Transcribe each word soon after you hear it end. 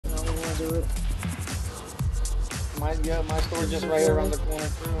do it. My store's just right here around the corner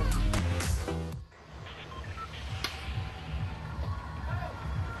too.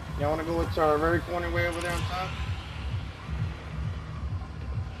 Y'all wanna go to our very corner way over there on top?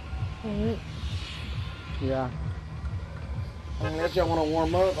 Alright. Yeah. Unless y'all wanna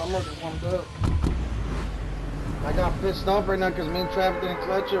warm up, I'm already warmed up. I got pissed off right now because me and Trav didn't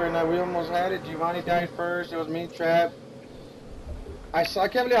clutch it right now. We almost had it. Giovanni died first. It was me and Trav. I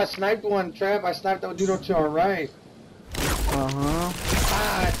can't believe I sniped one, Trav. I sniped that dude to our right.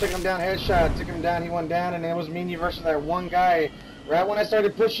 I took him down, headshot. Took him down, he went down, and it was me and you versus that one guy. Right when I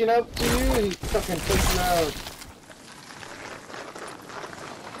started pushing up to you, he fucking took me out.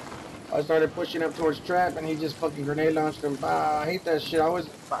 I started pushing up towards Trap, and he just fucking grenade launched him. I hate that shit.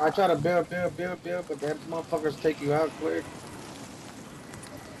 I try to build, but that motherfuckers take you out quick.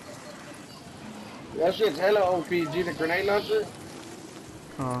 That shit's hella OPG, the grenade launcher.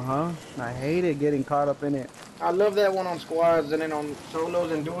 I hate it getting caught up in it. I love that one on squads, and then on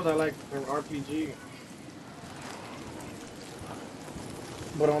solos and duos, I like the RPG.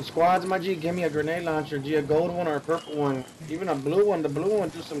 But on squads, my G, give me a grenade launcher, G, a gold one or a purple one. Even a blue one. The blue one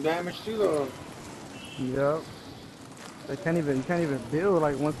do some damage too, though. Yep. You can't even build.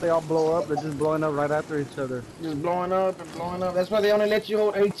 Like, once they all blow up, they're just blowing up right after each other. Just blowing up and blowing up. That's why they only let you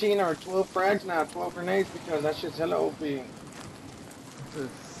hold 18 or 12 frags now, 12 grenades, because that shit's hella OP. This is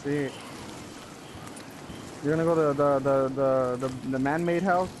sick. You're gonna go to the man-made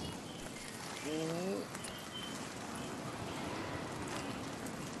house?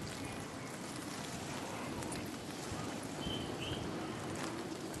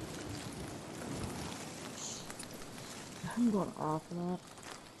 I'm going off and up.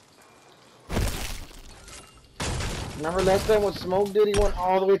 Remember last time what Smoke did? He went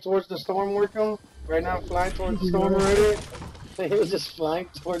all the way towards the storm working. Right now, flying towards the storm already. He was just flying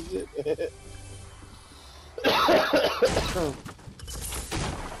towards it.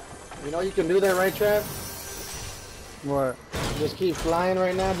 You know you can do that, right, Trav? What? Just keep flying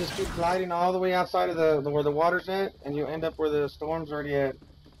right now. Just keep gliding all the way outside of where the water's at, and you end up where the storm's already at.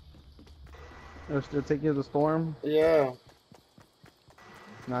 It'll still take you to the storm? Yeah.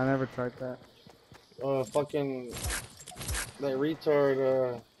 No, I never tried that. Fucking that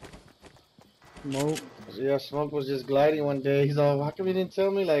retard. Smoke. Yeah, Smoke was just gliding one day. He's all, how come you didn't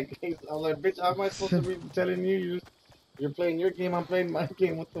tell me? Like, I was like, bitch, how am I supposed to be telling you? You're playing your game, I'm playing my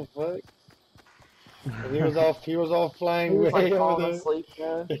game. What the fuck? And he was all flying way like over there. Asleep,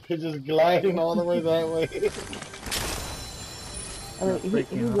 yeah. Just gliding all the way that way. I mean,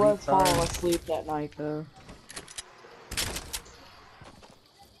 he was falling asleep that night, though.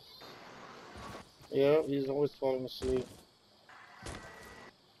 Yeah, he's always falling asleep.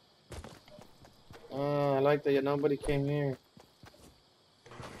 I like that nobody came here.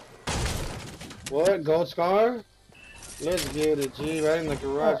 What? Gold Scar? Let's get it, G. Right in the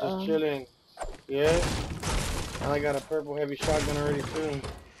garage, just chilling. Yeah? And I got a purple heavy shotgun already, too.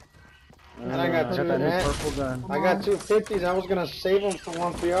 And I got two purple gun. I got 250s. I was gonna save them for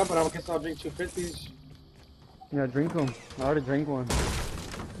 1 PR, but I guess I'll drink 250s. Yeah, drink them. I already drank one.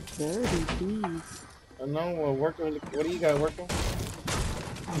 Dirty, please. I know, working. What do you got working?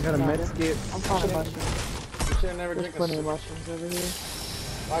 I got a med skip. I'm finding mushrooms. You should never There's drink plenty of mushrooms over here.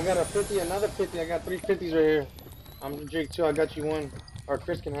 I got a 50, another 50. I got 3 50s right here. I'm gonna drink 2. I got you 1. Or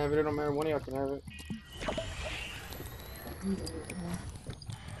Chris can have it. It don't matter. One of y'all can have it.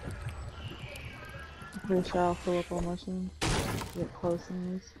 I'm pretty sure I'll fill up on mushrooms. Get close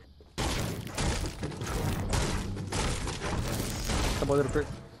in these.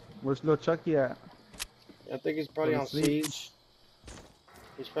 Where's little Chucky at? I think he's probably on siege.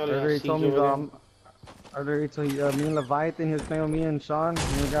 He's probably on He siege told me over there. me and Leviathan, he was playing with me and Sean,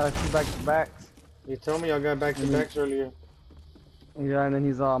 and we got 2 back-to-backs. You told me y'all got back-to-backs earlier. Yeah, and then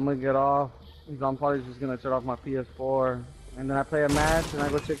he's I'm gonna get off. I'm probably just gonna turn off my PS4. And then I play a match, and I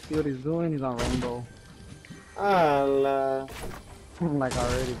go check see what he's doing. He's on Rainbow. Allah. Like I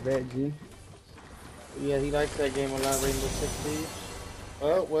already bet, G. Yeah, he likes that game a lot, Rainbow Six Siege.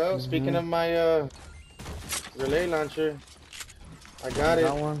 Oh, well, speaking of my relay launcher, I got it.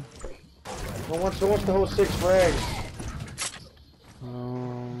 One. Who wants the whole 6 frags?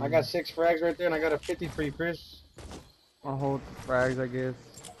 I got 6 frags right there, and I got a 50 for you, Chris. I'll hold the frags, I guess.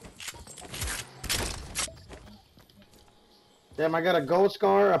 Damn, I got a gold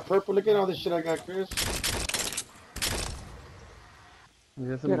scar, a purple. Look at all this shit I got, Chris. I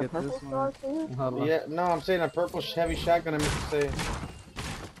guess I'm gonna get this one. Yeah, no, I'm saying a purple heavy shotgun, I meant to say.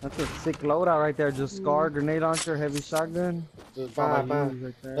 That's a sick loadout right there. Just scar, grenade launcher, heavy shotgun. Just bam.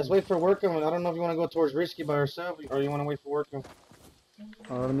 Right. Let's wait for working. I don't know if you want to go towards risky by yourself or you want to wait for working.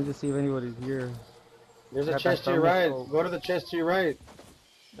 Let me just see if anybody's here. There's a Got that chest to your right. thermoscope. Go to the chest to your right.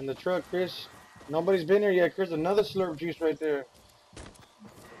 In the truck, Chris. Nobody's been here yet, Chris. Another slurp juice right there.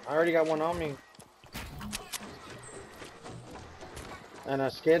 I already got one on me. And a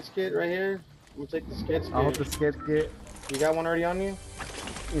skid skit right here. I'm gonna take the skid skit. I hope the skid get. You got one already on you?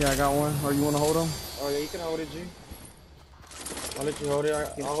 Yeah, I got one. Or you want to hold them? Oh yeah, you can hold it, G. I'll let you hold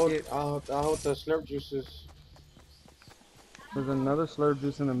it. I'll hold the slurp juices. There's another slurp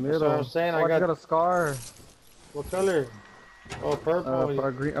juice in the middle. That's what I'm saying. Oh, I got a scar. What color? Oh, purple.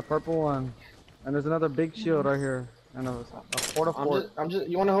 A purple one. And there's another big shield right here. And a porta fort.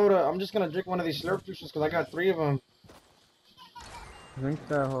 You wanna hold I'm just gonna drink one of these slurp juices because I got 3 of them. Drink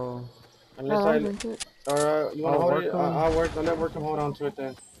that hole. Unless drink it. you wanna hold it? I'll let Workham hold on to it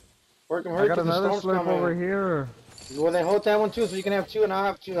then. Workham, hurry, I got another the storm's slurp coming. over here. Well, then hold that one too, so you can have 2 and I'll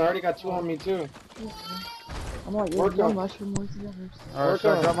have 2. I already got 2 on me too. I'm like, Work one on. mushroom, where's the others? Alright,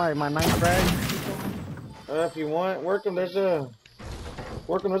 should I drop my 9th frag? If you want, Workham, there's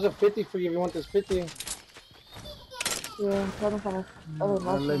a 50 for you if you want this 50. Yeah, I'm trying to find other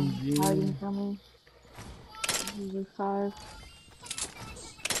mushrooms LMG. hiding from me. Usually 5.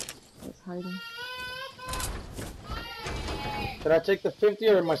 It's hiding. Should I take the 50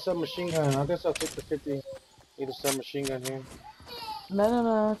 or my submachine gun? I guess I'll take the 50. Need a submachine gun here.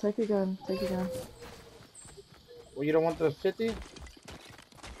 No, take your gun, take your gun. Well, you don't want the 50?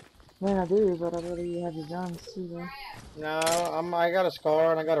 Man, I do, but I'd rather you have your guns too, though. No, I got a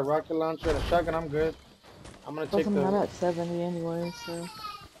scar and I got a rocket launcher and a shotgun. I'm good. I'm gonna take I'm the. at 70 anyway, so.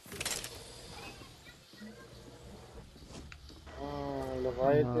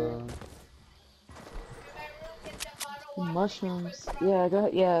 Leviathan. Mushrooms. Yeah, go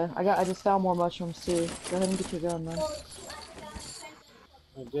ahead. Yeah, I just found more mushrooms too. Go ahead and get your gun, man.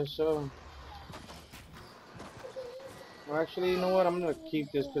 I guess so. Well, actually, you know what? I'm gonna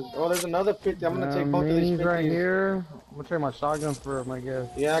keep this because there's another 50. I'm gonna take both of these 50s. Right here. I'm gonna trade my shotgun for him, I guess.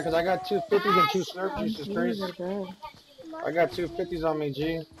 Yeah, because I got 2 50s and 2 slurp juices, Chris. I got 2 50s on me,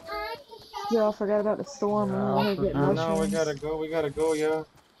 G. Yeah, I forgot about the storm. Yeah, I'm gonna get mushrooms. No, we gotta go, yeah.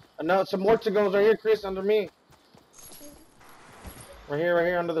 No, some more to goes right here, Chris, under me. Right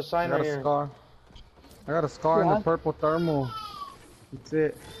here, under the sign right here. I got a scar in the purple thermal. That's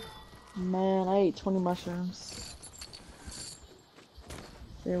it. Man, I ate 20 mushrooms.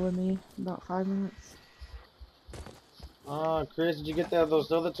 Bear with me, about 5 minutes. Chris, did you get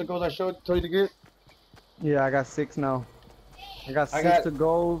those other to goes I told you to get? Yeah, I got 6 now. I got 6 to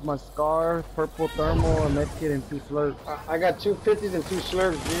go, my scar, purple thermal, a medkit, and 2 slurps. I got 2 50s and 2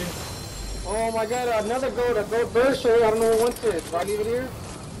 slurps, G. Oh my god, another a gold burst here. I don't know who wants it. Do I leave it here?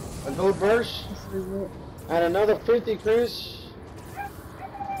 A gold burst. And another 50, Chris.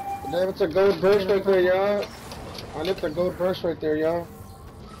 Damn, it's a gold burst right there, y'all. I left a gold burst right there, y'all.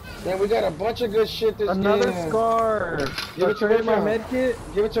 Man, we got a bunch of good shit this game. Another scar. Give it to trade my medkit.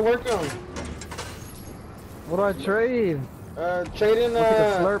 Give it to Workham. What do I trade? Trade in I'll take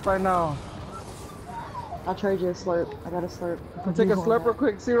a slurp right now. I'll trade you a slurp. I got a slurp. I'll take a slurp real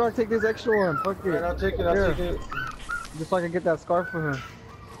quick. See, I'll take this extra one. Fuck it. Right, I'll take it. I'll take it. Just so I can get that scarf for him.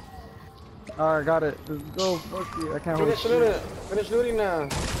 Alright, got it. Let's go. Fuck it. I can't hold it. Finish looting now.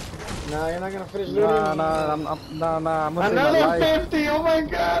 Nah, you're not gonna finish looting. Nah, I'm gonna another 50. Oh my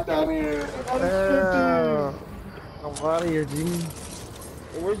god, down here. Another 50. I'm out of here, G.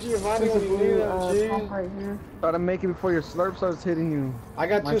 Where's Giovanni when you need him, G? Right here. Try to make it before your slurp starts hitting you. I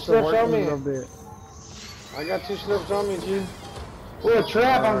got 2 slurps on me. I got 2 slurps on me, G. Oh, a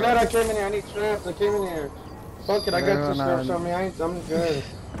trap. I'm glad I came in here. I need traps. I came in here. Fuck it, I got 2 slurps on me. I'm good.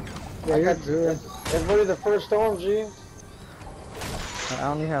 Yeah, you're good. It's really the first storm, G. I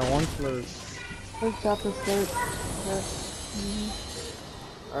only have 1 slurp. Let's drop the slurp.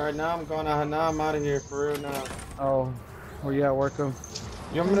 Alright, now I'm going out. Now I'm out of here for real now. Oh, where you at, Workham?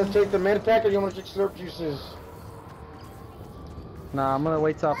 You want me to take the med pack or you want to take slurp juices? Nah, I'm gonna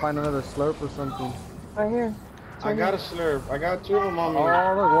wait till I find another slurp or something. Right here. I got a slurp. I got 2 of them on me. Oh,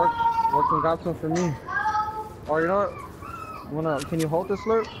 look, Workham got some for me. Oh, you know what? Can you hold the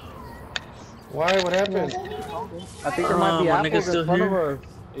slurp? Why? What happened? I think there might be apples in front of us.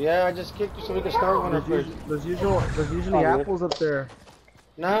 Yeah, I just kicked you so we can start one real quick. There's usually apples up there.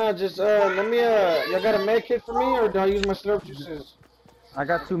 Nah, just let me y'all got a med kit for me or do I use my slurp juices? I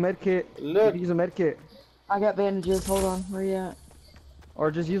got 2 med kit. Look. Use a med kit. I got bandages. Hold on. Where you at?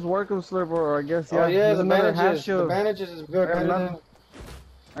 Or just use Workham slurp, or I guess yeah. Oh yeah, the bandages. half shield. The bandages is good.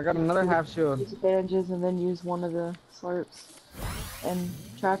 I got another half shield. Use the bandages and then use one of the slurps. And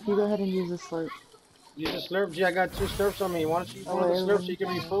Trap, you go ahead and use the slurp. Use the slurp, G. I got 2 slurps on me. Why don't you use Oh one of the wait, slurps so you can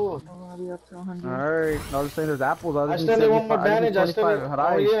refill? I wanna be up to 100. Alright, I was saying there's apples. I I just need still need one more 75. I just need bandage. I still 25 need. Oh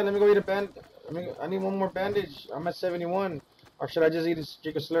harais. yeah, let me go eat a band. I need one more bandage. I'm at 71. Or should I just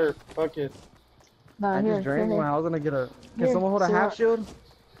drink a slurp? Fuck it. No, I just here, drank one. I was gonna get a. Can Here, someone hold a half Ciroc. shield?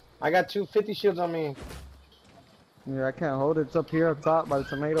 I got 250 shields on me. Yeah, I can't hold it. It's up here up top by the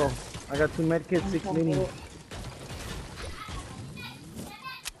tomato. I got 2 medkits, 6 Come get minis. it.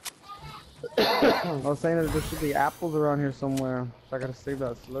 I was saying that there should be apples around here somewhere. So I gotta save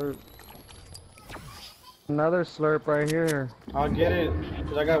that slurp. Another slurp right here. I'll get it.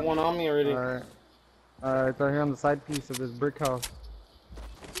 Cause I got one on me already. Alright. Alright, it's right here on the side piece of this brick house.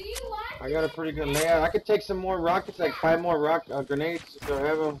 I got a pretty good layout. I could take some more rockets, like 5 more grenades if I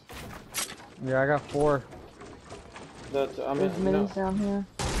have them. Yeah, I got 4. I There's mean, minis down here.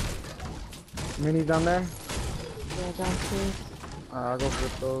 Minis down there? Yeah, downstairs. I'll go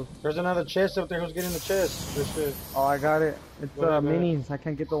get those. there's another chest up there. Who's getting the chest? This shit. Oh, I got it. It's Go ahead, go ahead. minis. I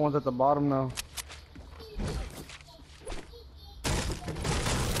can't get the ones at the bottom though.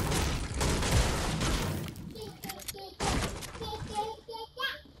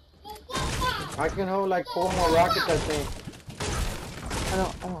 I can hold like 4 more rockets, I think. I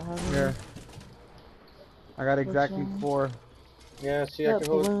don't have any. Here. I got exactly one? 4. Yeah, see, I Yeah, can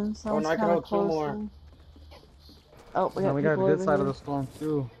hold. balloons. Oh, no, I can hold 2 more. Oh, we Now got we got people a good over side here. of the storm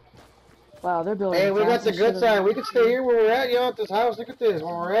too. Wow, they're building. Hey, we got fast the as good shit side. over We can stay here where we're at, yo, at this house. Look at this,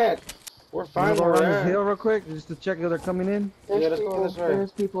 where we're at. We're Wanna fine go where we're around this at. hill real quick just to check if they're coming in. There's Yeah, let's go people, this way.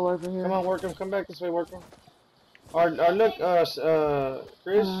 There's people over here. Come on, Workham. Come back this way, Workham. Or look,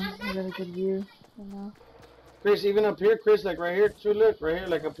 Chris. I got a good view. You know. Chris, even up here, Chris, like right here, too. Look, right here,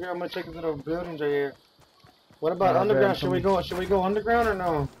 like up here. I'm gonna check into the buildings right here. What about Alright, underground? man, Should we go? Should we go underground or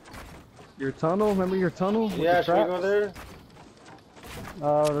no? Your tunnel, remember your tunnel? with Yeah, the should we go traps?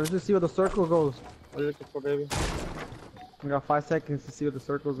 there? Let's just see where the circle goes. What are you looking for, baby? We got 5 seconds to see what the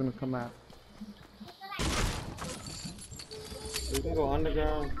circle's gonna come at. We can go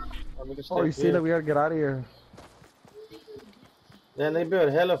underground. Or we can stay Oh, you here. see that we gotta get out of here. Man, they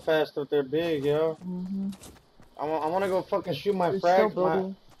build hella fast up there, big, yo. Mhm. I want to go fucking shoot my They're still frag.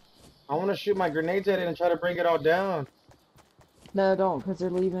 building. I want to shoot my grenades at it and try to bring it all down. No, don't, because they're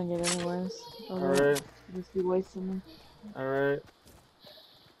leaving it anyways. Alright, Just be wasting them. alright.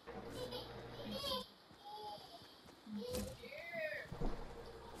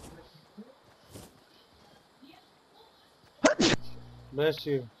 Bless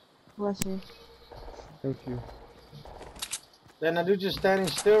you. Bless you. Thank you. That dude just standing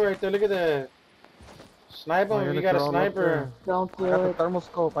still right there. Look at that. Snipe Oh, him yeah, if you look, got a they're all up sniper. there. Don't do I got the it. thermal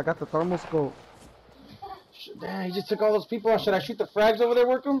scope. I got the thermal scope. Damn, he just took all those people out. Should I shoot the frags over there,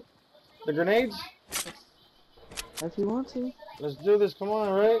 Workham? The grenades? If you want to. Let's do this. Come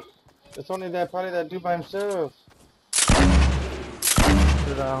on, right? It's only probably that dude by himself.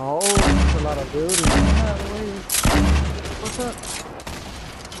 There's a whole lot of buildings. What's up?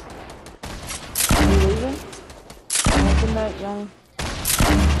 Are you leaving? Oh, good night, Johnny.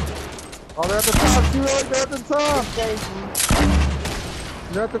 Oh, they're at the top, C-Roy, they're at the top!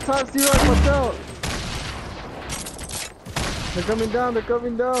 They're at the top, C-Roy, watch out! They're coming down, they're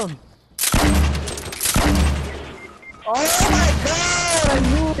coming down! Oh my god, I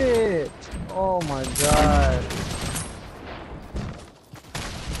knew it! Oh my god.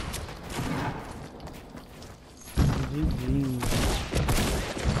 GG.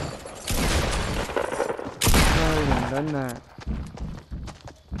 Not even done that.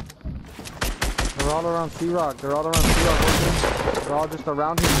 They're all around C-Rock. They're all around C-Rock. They're all just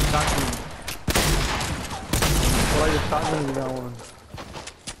around him and shotgun. What are your shotguns? You got one.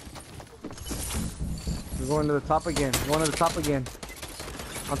 We're going to the top again. We're going to the top again.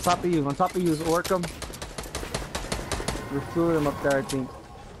 On top of you. On top of you. Work them. There's 2 of them up there, I think.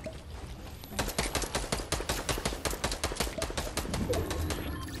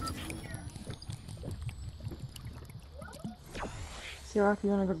 Ciroc, you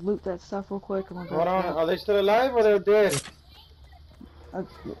wanna go loot that stuff real quick? I'm gonna go Hold on. check. Are they still alive or they're dead?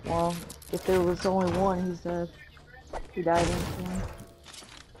 Well, if there was only one, he's dead. He died instantly.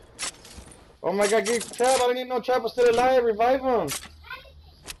 Oh my god, get Trap. I didn't even know Trap was still alive. Revive him.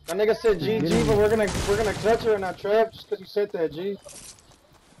 That nigga said GG, but we're gonna clutch her and not Trap just because you said that, G.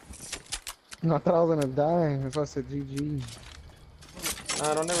 No, I thought I was gonna die. That's why I said GG.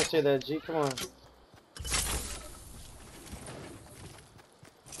 Nah, don't never say that, G. Come on.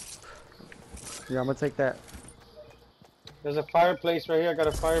 Yeah, I'm gonna take that. There's a fireplace right here. I got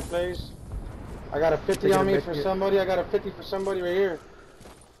a fireplace. I got a 50 Taking on a me for biscuit. somebody. I got a 50 for somebody right here.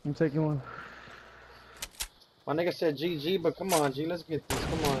 I'm taking one. My nigga said GG, but come on, G, let's get this.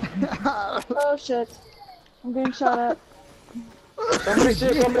 Come on. Oh shit. I'm getting shot at. Somebody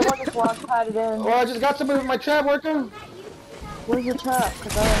see somebody. Someone just launch padded in. Oh, I just got somebody with my trap working. Where's your trap?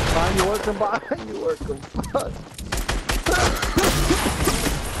 Cause I Behind you working, behind you working. Fuck.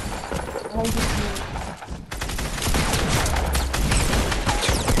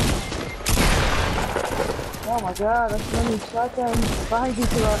 Oh my god, that's many shotguns behind you,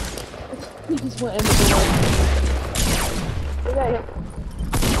 T-Rock. He just went in the door. Look at him.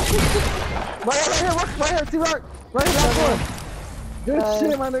 Right here, T-Rock. Right here, that one. Good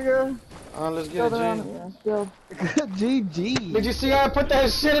shit, my nigga. Let's get it, G. Yeah, build. GG. Did you see how I put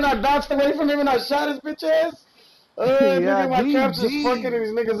that shit and I bounced away from him and I shot his bitch ass? Yeah, Nigga, my traps is GG. fucking these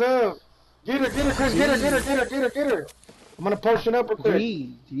niggas up. Get her, Chris, get her. I'm gonna potion up real quick.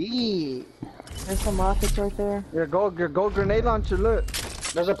 GG. There's some rockets right there. Your gold grenade launcher, look.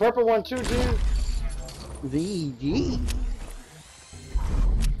 There's a purple one too, G. GG.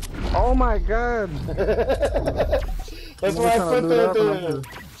 Oh my god. That's why I put that there.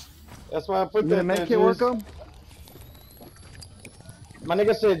 That's why I put that there. You work them? My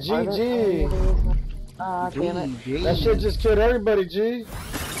nigga said GG. Ah, damn it. That shit just killed everybody, G.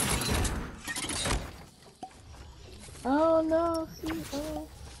 Oh no, see, oh.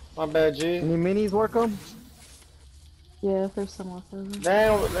 My bad, G. Any minis work them? Yeah, if there's some left over.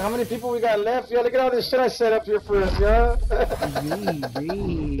 Damn, how many people we got left? Yo, look at all this shit I set up here for us, yo.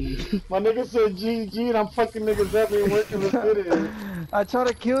 GG. My nigga said GG and I'm fucking niggas up here working with it. I tried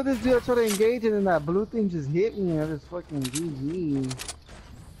to kill this dude, I tried to engage it and that blue thing just hit me and I just fucking GG.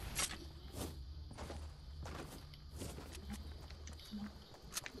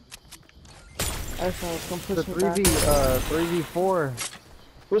 Okay, it's gonna push The me back. 3v4.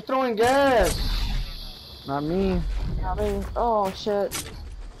 Who's throwing gas? Not me. Not me. Oh shit.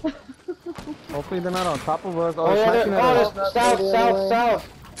 Hopefully they're not on top of us. Oh, yeah, sniping at us. there's south.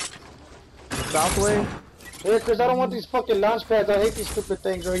 The south way. Yeah, Chris, I don't want these fucking launch pads. I hate these stupid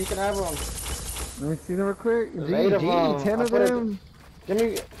things, or you can have them. Let me see them real quick. There's 8 of them. 10 of them. Give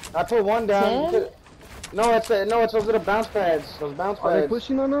me. I put one down. 10? No, it's those little bounce pads. Those bounce pads. Are they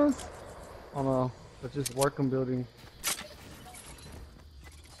pushing on us? Oh no, they're just working building.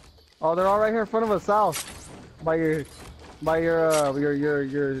 Oh, they're all right here in front of us, south, by your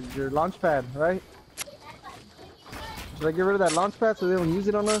launch pad, right? Should I get rid of that launch pad so they don't use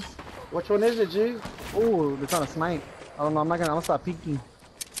it on us? Which one is it, G? Oh, they're trying to snipe. I don't know. I'm gonna stop peeking.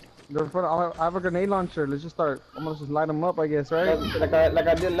 They're in front of, I have a grenade launcher. Let's just start. I'm gonna just light them up, I guess, right? Like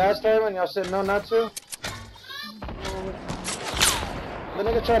I did last time, and y'all said no, not to. The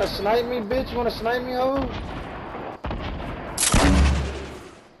nigga trying to snipe me, bitch. You wanna snipe me, ho?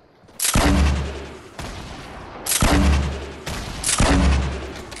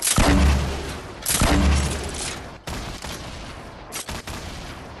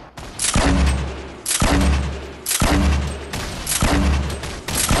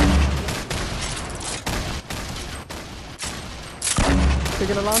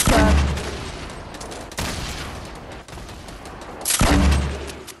 Taking a launch pad.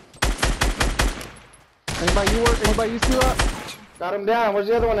 Anybody you see up? Got him down. Where's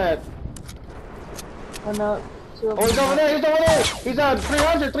the other one at? Oh no. Oh, he's over there. He's on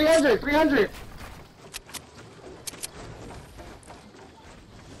 300.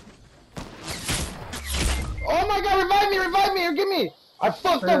 Oh my god, revive me, or give me. I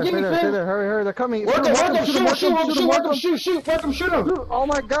fucked up, give me Stay pin. there, hurry, they're coming. Work him, shoot him. Oh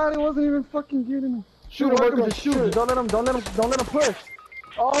my god, it wasn't even fucking getting me. Shoot him. Shoot. Don't let him push.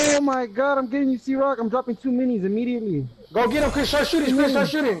 Oh my god, I'm getting you, C-Rock. I'm dropping 2 minis immediately. Go get him, Chris. Start shooting.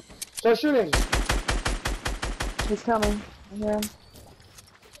 He's coming. I hear him.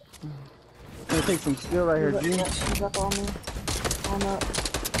 I'm gonna take some skill right here, G. He's up on me. On up.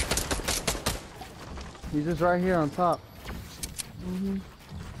 He's just right here on top.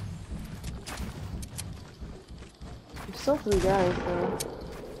 There's still 3 guys, though.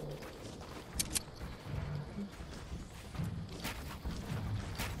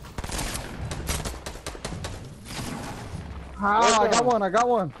 Ah, I got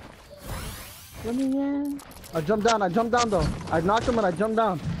one. Let me in. I jumped down though. I knocked him and I jumped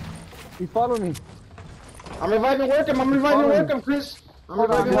down. He followed me. I'm reviving work him, Chris. I'm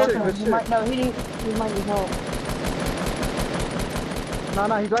reviving work him. He might need help.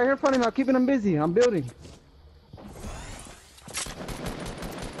 No, he's right here in front of me. I'm keeping him busy. I'm building.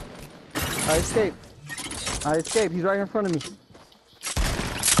 I escaped. He's right here in front of me.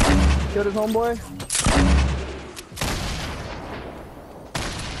 Killed his homeboy.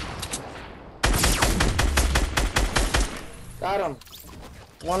 Got him.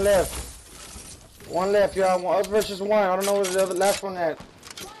 One left. One left, y'all. Us versus one. I don't know where the other last one at.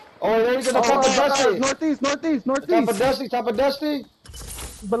 Oh, there he's at the top of Dusty. Northeast, northeast, Top of northeast. Dusty, top of Dusty.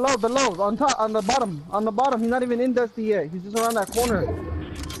 Below, on top, on the bottom, He's not even in Dusty yet. He's just around that corner.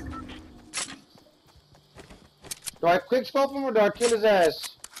 Do I quick scope him or do I kill his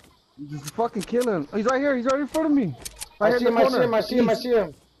ass? Just fucking kill him. He's right here. He's right in front of me. I see him, I see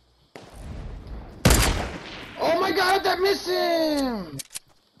him. Oh my god, that missed him!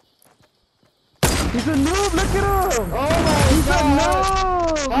 He's a noob, look at him! Oh my god! He's a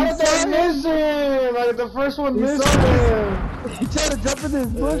noob! How did that miss him? Like the first one missed him! He tried to jump in this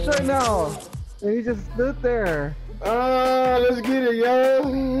bush right now. And he just stood there. Oh, let's get it,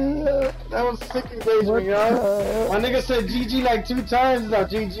 yo! That was sick engagement, yo! My nigga said GG like 2 times now,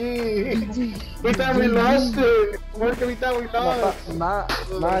 GG! We thought we lost it! What we thought we lost? Nah,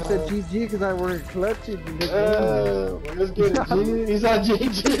 I said GG because I were clutchy. Let's get it, G. He's on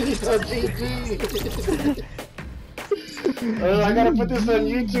GG, he's on GG! I gotta put this on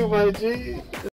YouTube, my G.